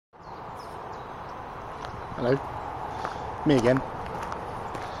Hello, me again.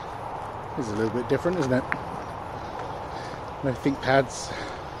 This is a little bit different, isn't it? No ThinkPads,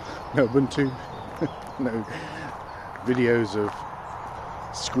 no Ubuntu, no videos of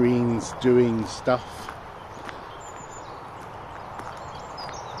screens doing stuff.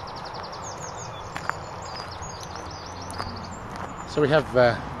 So we have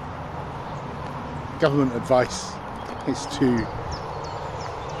government advice is to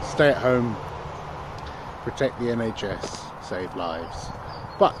stay at home, protect the NHS, save lives.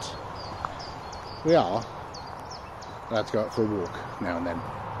 But we are allowed to go out for a walk now and then.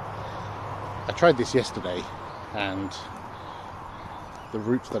 I tried this yesterday, and the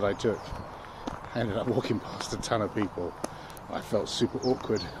route that I took, I ended up walking past a ton of people. I felt super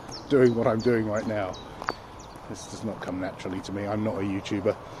awkward doing what I'm doing right now. This does not come naturally to me. I'm not a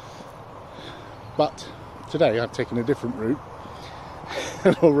YouTuber. But today I've taken a different route,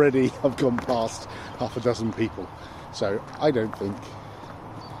 and already I've gone past half a dozen people. So I don't think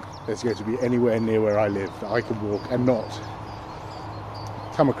there's going to be anywhere near where I live that I can walk and not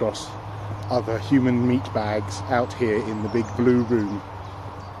come across other human meat bags out here in the big blue room.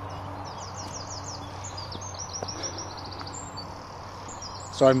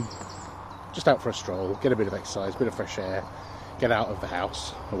 So I'm just out for a stroll, get a bit of exercise, a bit of fresh air, get out of the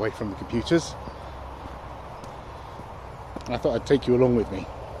house, away from the computers. And I thought I'd take you along with me.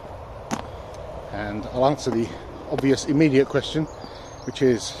 And I'll answer the obvious immediate question, which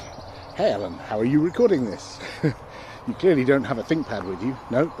is, hey Alan, how are you recording this? You clearly don't have a ThinkPad with you.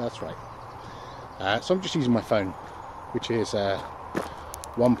 No, that's right. So I'm just using my phone, which is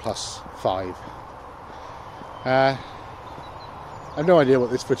OnePlus 5. I have no idea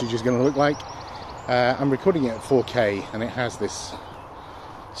what this footage is going to look like. I'm recording it at 4K, and it has this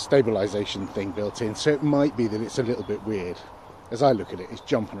stabilization thing built in, so it might be that it's a little bit weird. As I look at it, it's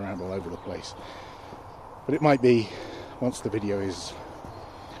jumping around all over the place. But it might be, once the video is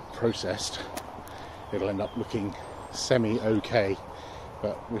processed, it'll end up looking semi-okay,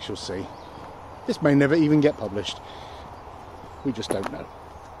 but we shall see. This may never even get published. We just don't know.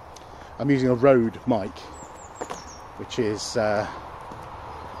 I'm using a Rode mic, which is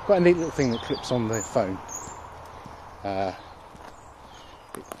quite a neat little thing that clips on the phone.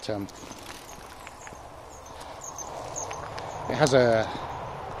 It has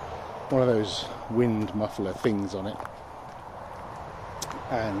one of those wind muffler things on it,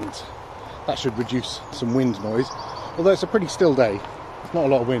 and that should reduce some wind noise, although it's a pretty still day. There's not a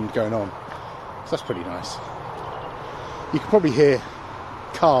lot of wind going on, so that's pretty nice. You can probably hear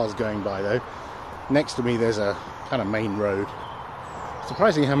cars going by though. Next to me there's a kind of main road.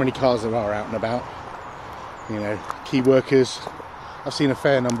 Surprising how many cars there are out and about. You know, key workers. I've seen a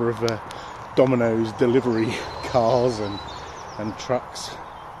fair number of Domino's delivery cars and trucks.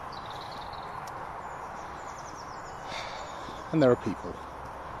 And there are people.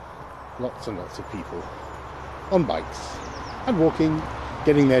 Lots and lots of people on bikes and walking,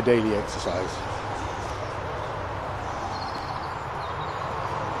 getting their daily exercise.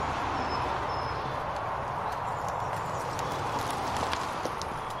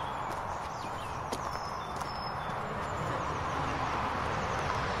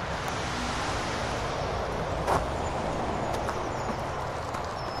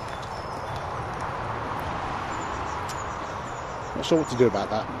 Not sure what to do about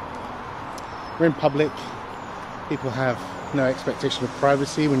that. We're in public. People have no expectation of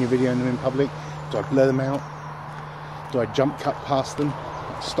privacy when you're videoing them in public. Do I blur them out? Do I jump cut past them?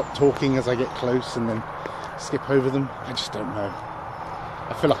 Stop talking as I get close and then skip over them? I just don't know.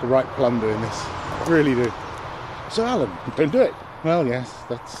 I feel like a right plum doing this. I really do. So Alan, don't do it. Well, yes,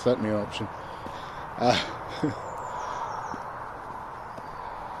 that's certainly an option.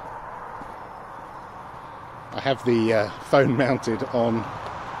 I have the phone mounted on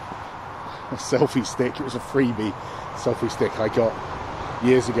a selfie stick. It was a freebie selfie stick I got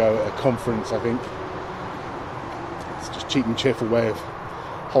years ago at a conference, I think. It's just a cheap and cheerful way of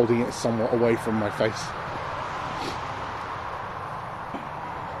holding it somewhat away from my face.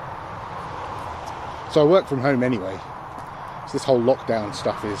 So I work from home anyway, so this whole lockdown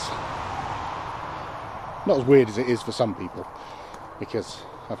stuff is not as weird as it is for some people, because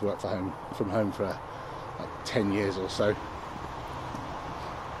I've worked from home for like 10 years or so.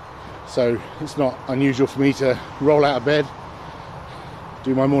 So it's not unusual for me to roll out of bed,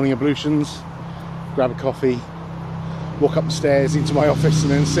 do my morning ablutions, grab a coffee, walk up the stairs into my office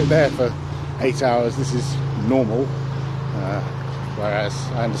and then sit there for 8 hours. This is normal, whereas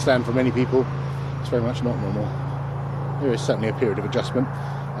I understand for many people it's very much not normal. There is certainly a period of adjustment,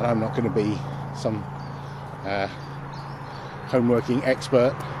 and I'm not going to be some home working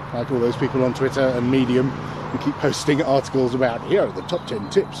expert like all those people on Twitter and Medium who keep posting articles about, here are the top 10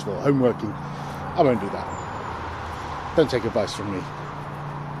 tips for home working. I won't do that. Don't take advice from me.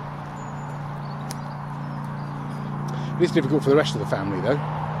 It is difficult for the rest of the family though.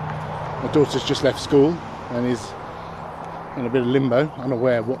 My daughter's just left school and is in a bit of limbo,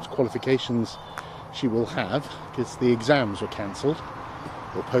 unaware what qualifications she will have because the exams were cancelled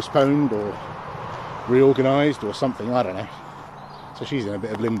or postponed or reorganised or something, I don't know. So she's in a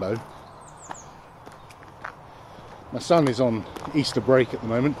bit of limbo. My son is on Easter break at the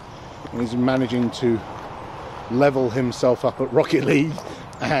moment and he's managing to level himself up at Rocket League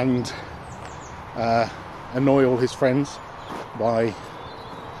and annoy all his friends by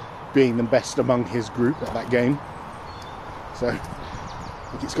being the best among his group at that game. So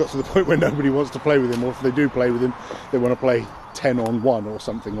I think it's got to the point where nobody wants to play with him, or if they do play with him, they want to play 10 on 1 or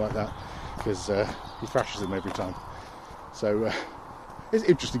something like that, because he thrashes them every time. So it's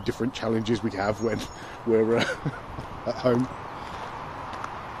interesting different challenges we have when we're at home.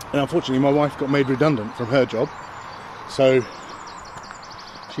 And unfortunately my wife got made redundant from her job, so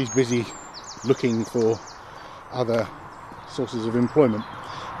she's busy looking for other sources of employment,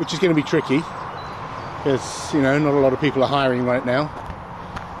 which is going to be tricky because, you know, not a lot of people are hiring right now.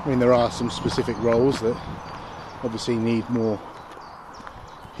 I mean, there are some specific roles that obviously need more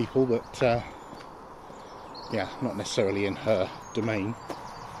people, but yeah, not necessarily in her domain.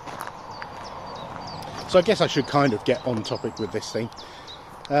 So I guess I should kind of get on topic with this thing.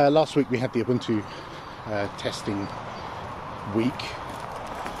 Last week we had the Ubuntu testing week,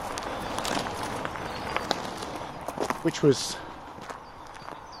 which was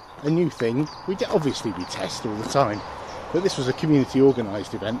a new thing. Obviously we test all the time, but this was a community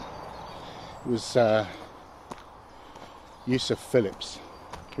organised event. It was Yusuf Phillips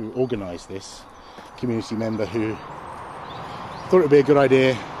who organised this, community member who thought it would be a good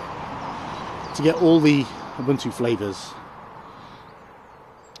idea to get all the Ubuntu flavours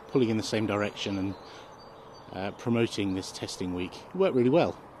pulling in the same direction and promoting this testing week. It worked really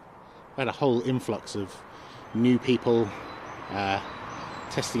well. I had a whole influx of new people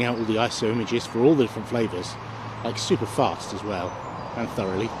testing out all the ISO images for all the different flavours, like super fast as well, and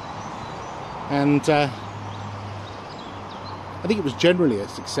thoroughly. And I think it was generally a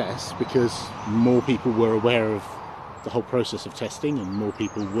success because more people were aware of the whole process of testing and more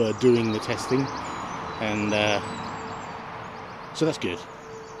people were doing the testing, and so that's good.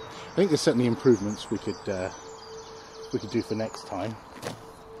 I think there's certainly improvements we could do for next time.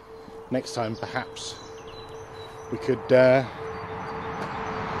 Next time perhaps we could try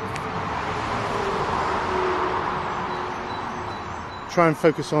and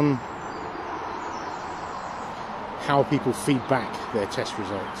focus on how people feed back their test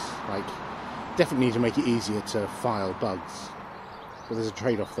results. Like, definitely need to make it easier to file bugs, but there's a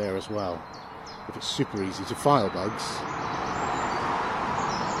trade-off there as well. If it's super easy to file bugs,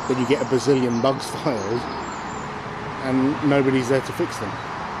 then you get a bazillion bugs filed and nobody's there to fix them.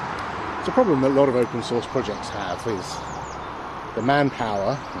 It's a problem that a lot of open source projects have, is the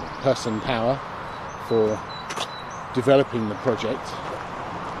manpower, person power for developing the project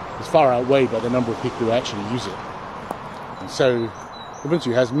is far outweighed by the number of people who actually use it. And so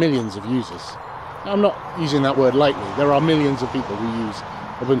Ubuntu has millions of users. Now, I'm not using that word lightly. There are millions of people who use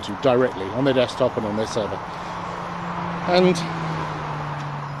Ubuntu directly on their desktop and on their server. And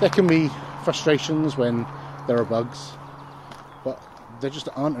there can be frustrations when there are bugs, but there just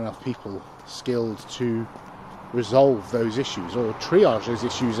aren't enough people skilled to resolve those issues or triage those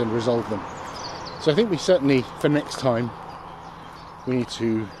issues and resolve them. So I think we certainly, for next time, we need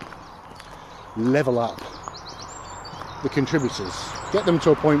to level up the contributors, get them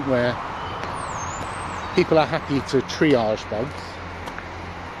to a point where people are happy to triage bugs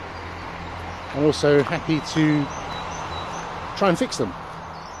and also happy to try and fix them,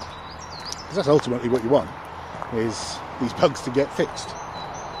 because that's ultimately what you want, is these bugs to get fixed.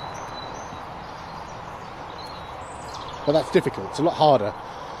 But that's difficult. It's a lot harder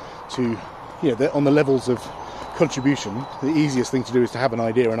to, you know, on the levels of contribution, the easiest thing to do is to have an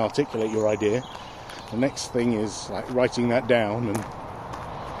idea and articulate your idea. The next thing is like writing that down, and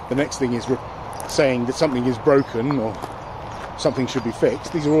the next thing is saying that something is broken or something should be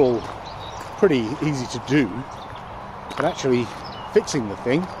fixed. These are all pretty easy to do, but actually fixing the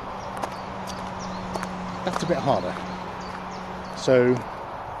thing, that's a bit harder. So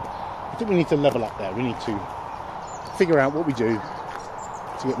I think we need to level up there. We need to figure out what we do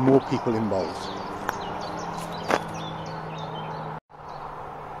to get more people involved.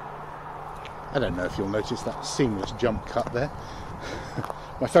 I don't know if you'll notice that seamless jump cut there.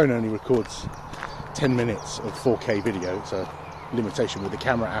 My phone only records 10 minutes of 4K video. It's a limitation with the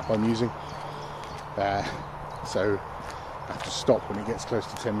camera app I'm using. So I have to stop when it gets close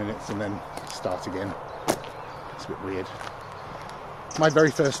to 10 minutes and then start again. It's a bit weird. My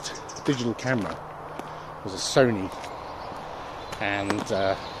very first digital camera was a Sony, and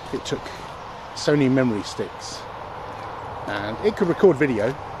it took Sony memory sticks, and it could record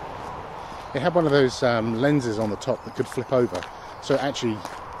video. It had one of those lenses on the top that could flip over, so actually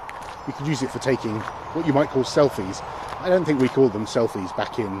you could use it for taking what you might call selfies. I don't think we called them selfies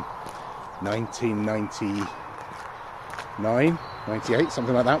back in 1999, 98,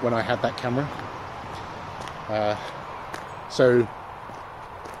 something like that, when I had that camera. So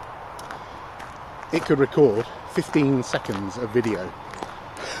it could record 15 seconds of video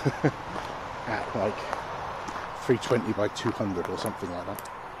at like 320 by 200 or something like that.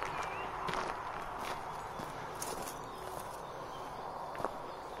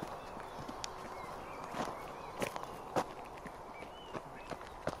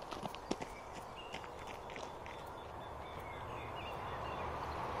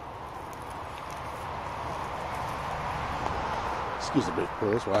 Excuse a brief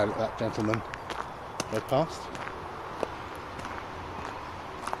pause while I let that gentleman go past.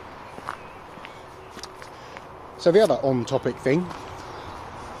 So the other on-topic thing,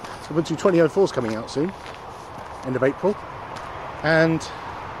 Ubuntu 20.04 is coming out soon, end of April, and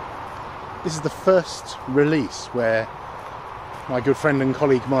this is the first release where my good friend and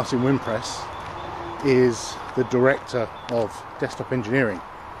colleague Martin Wimpress is the director of desktop engineering,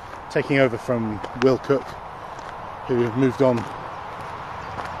 taking over from Will Cook, who moved on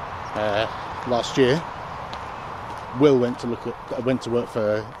last year. Will went to work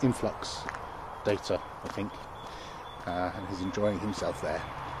for Influx Data, I think, and he's enjoying himself there.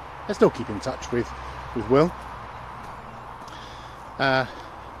 I still keep in touch with Will,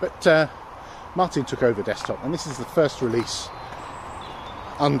 but Martin took over desktop, and this is the first release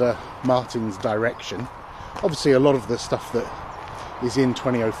under Martin's direction. Obviously, a lot of the stuff that is in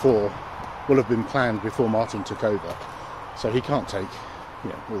 20.04 will have been planned before Martin took over, so he can't take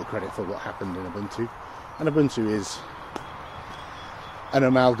all the credit for what happened in Ubuntu. And Ubuntu is an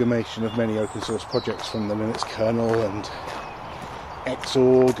amalgamation of many open source projects from the Linux kernel and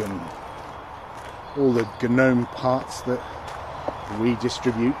Xorg and all the GNOME parts that we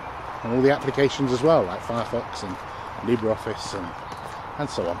distribute, and all the applications as well, like Firefox and LibreOffice and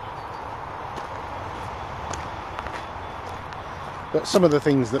so on. But some of the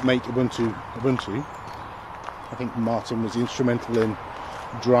things that make Ubuntu Ubuntu, I think Martin was instrumental in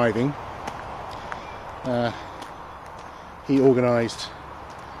driving. He organised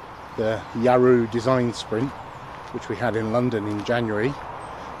the Yaru design sprint, which we had in London in January.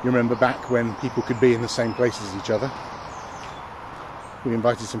 You remember back when people could be in the same place as each other? We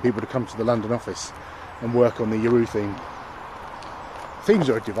invited some people to come to the London office and work on the Yaru theme. Themes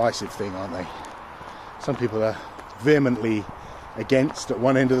are a divisive thing, aren't they? Some people are vehemently against at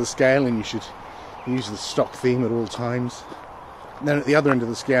one end of the scale, and you should use the stock theme at all times. And then at the other end of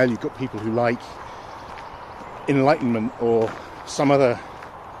the scale, you've got people who like Enlightenment or some other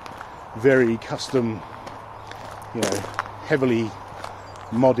very custom, heavily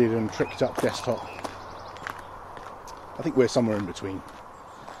modded and tricked up desktop. I think we're somewhere in between.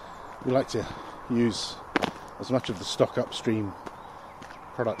 We like to use as much of the stock upstream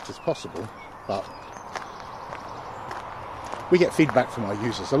product as possible, but we get feedback from our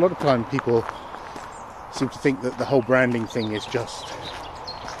users. A lot of time people seem to think that the whole branding thing is the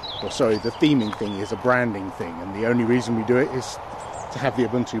theming thing is a branding thing, and the only reason we do it is to have the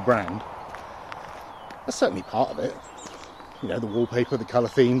Ubuntu brand. That's certainly part of it. The wallpaper, the colour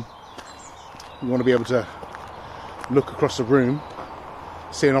theme. You want to be able to look across a room,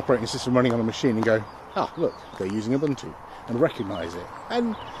 see an operating system running on a machine and go, look, they're using Ubuntu, and recognise it.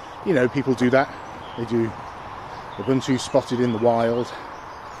 And, people do that. They do Ubuntu spotted in the wild,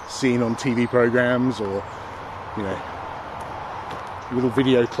 seen on TV programmes, or, little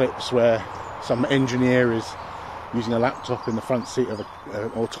video clips where some engineer is using a laptop in the front seat of an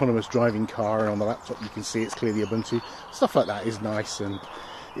autonomous driving car, and on the laptop you can see it's clearly Ubuntu. Stuff like that is nice, and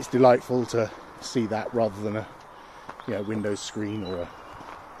it's delightful to see that rather than a Windows screen or a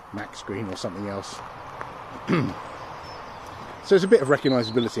Mac screen or something else. So it's a bit of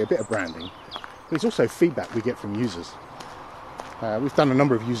recognisability, a bit of branding, but it's also feedback we get from users. We've done a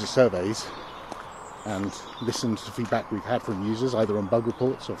number of user surveys and listened to feedback we've had from users, either on bug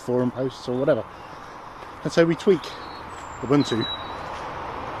reports or forum posts or whatever. And so we tweak Ubuntu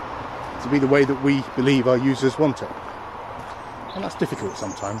to be the way that we believe our users want it. And that's difficult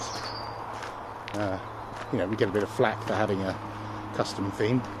sometimes. We get a bit of flack for having a custom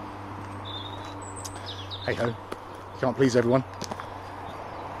theme. Hey ho, can't please everyone.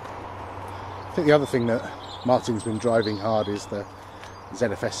 I think the other thing that Martin's been driving hard is the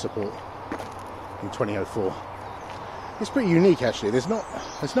ZFS support in 2004. It's pretty unique actually. There's no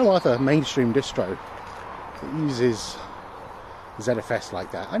other mainstream distro that uses ZFS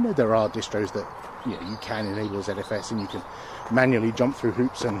like that. I know there are distros that you can enable ZFS and you can manually jump through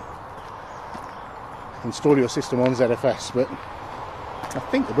hoops and install your system on ZFS, but I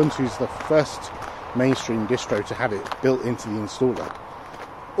think Ubuntu's the first mainstream distro to have it built into the installer,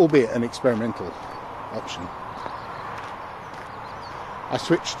 albeit an experimental option. I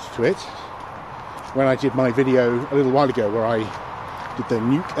switched to it when I did my video a little while ago where I did the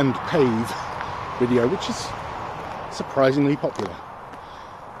nuke and pave video, which is surprisingly popular.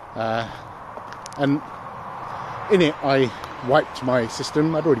 And in it I wiped my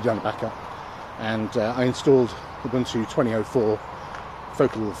system. I'd already done a backup, and I installed Ubuntu 2004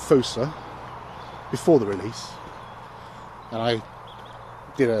 Focal Fossa before the release, and I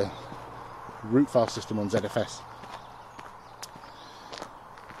did a root file system on ZFS.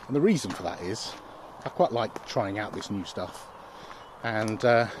 And the reason for that is I quite like trying out this new stuff, and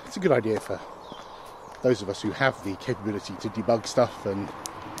it's a good idea for those of us who have the capability to debug stuff, and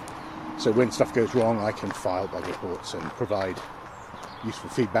so when stuff goes wrong I can file bug reports and provide useful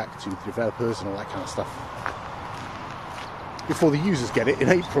feedback to the developers and all that kind of stuff before the users get it in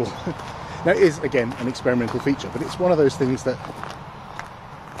April. Now, it is again an experimental feature, but it's one of those things that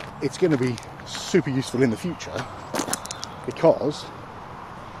it's going to be super useful in the future, because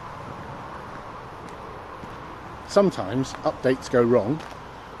sometimes updates go wrong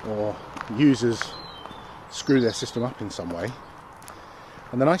or users screw their system up in some way,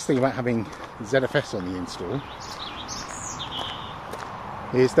 and the nice thing about having ZFS on the install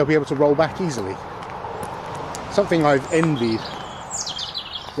is they'll be able to roll back easily. Something I've envied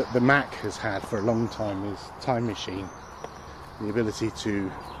that the Mac has had for a long time is Time Machine, the ability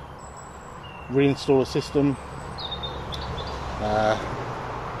to reinstall a system.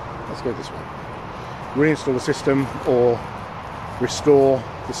 Let's go this way. Reinstall a system or restore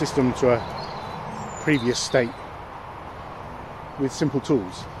the system to a previous state with simple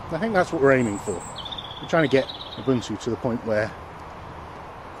tools. I think that's what we're aiming for. We're trying to get Ubuntu to the point where,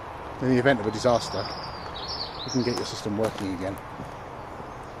 in the event of a disaster, you can get your system working again.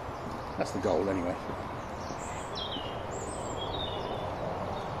 That's the goal anyway.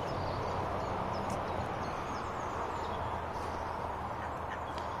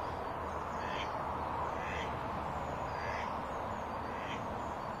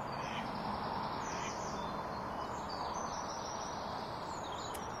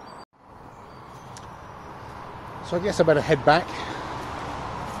 So I guess I better head back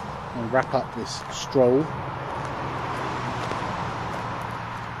and wrap up this stroll.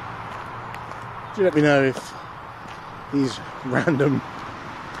 Do let me know if these random,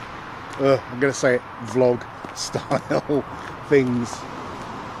 I'm going to say it, vlog style things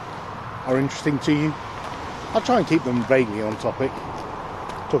are interesting to you. I'll try and keep them vaguely on topic,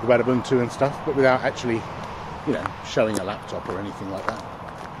 talk about Ubuntu and stuff, but without actually, showing a laptop or anything like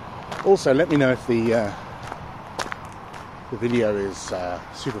that. Also, let me know if the video is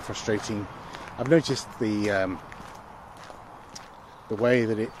super frustrating. I've noticed the way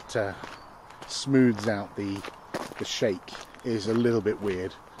that it smooths out the shake is a little bit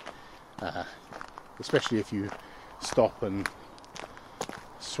weird, especially if you stop and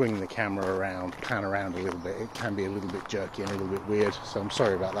swing the camera around, pan around a little bit. It can be a little bit jerky and a little bit weird, so I'm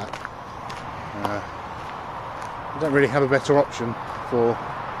sorry about that. I don't really have a better option for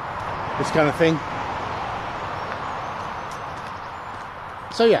this kind of thing.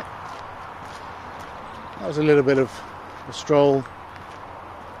 So yeah, that was a little bit of a stroll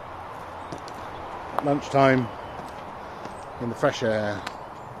at lunchtime in the fresh air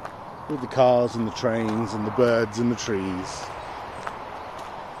with the cars and the trains and the birds and the trees.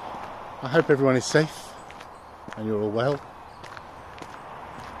 I hope everyone is safe and you're all well.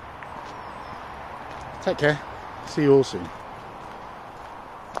 Take care. See you all soon.